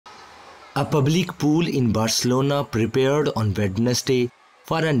A public pool in Barcelona prepared on Wednesday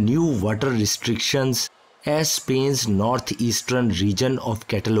for a new water restrictions as Spain's northeastern region of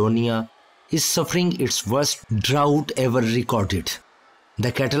Catalonia is suffering its worst drought ever recorded.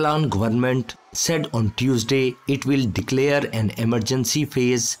 The Catalan government said on Tuesday it will declare an emergency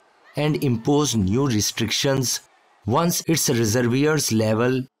phase and impose new restrictions once its reservoirs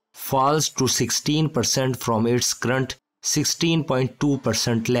level falls to 16% from its current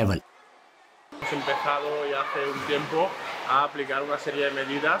 16.2% level. Hemos empezado ya hace un tiempo a aplicar una serie de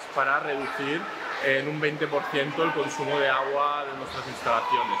medidas para reducir en un 20% el consumo de agua de nuestras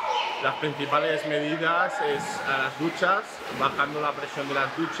instalaciones. Las principales medidas es a las duchas, bajando la presión de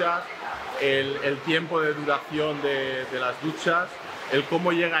las duchas, el tiempo de duración de las duchas, el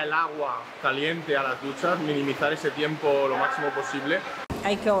cómo llega el agua caliente a las duchas, minimizar ese tiempo lo máximo posible.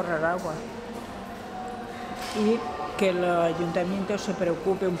 Hay que ahorrar agua y que el ayuntamiento se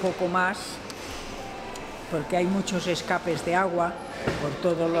preocupe un poco más porque hay muchos escapes de agua por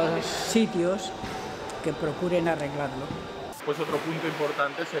todos los sitios, que procuren arreglarlo. Pues otro punto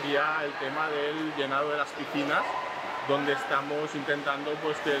importante sería el tema del llenado de las piscinas, donde estamos intentando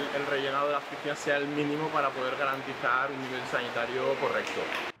pues, que el rellenado de las piscinas sea el mínimo para poder garantizar un nivel sanitario correcto.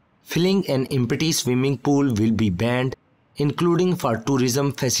 Filling an empty swimming pool will be banned, including for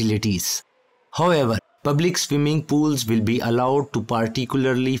tourism facilities. However, public swimming pools will be allowed to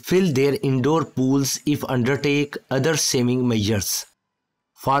particularly fill their indoor pools if undertake other saving measures.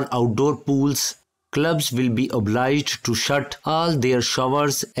 For outdoor pools, clubs will be obliged to shut all their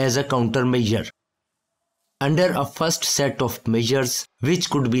showers as a countermeasure. Under a first set of measures,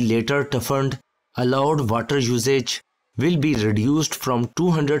 which could be later toughened, allowed water usage will be reduced from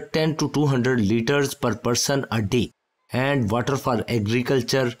 210 to 200 liters per person a day, and water for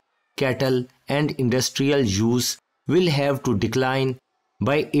agriculture, cattle and industrial use will have to decline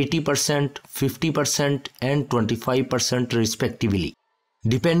by 80%, 50% and 25% respectively.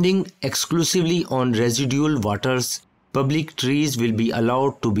 Depending exclusively on residual waters, public trees will be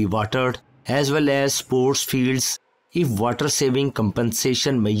allowed to be watered as well as sports fields if water saving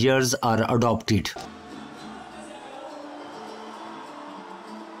compensation measures are adopted.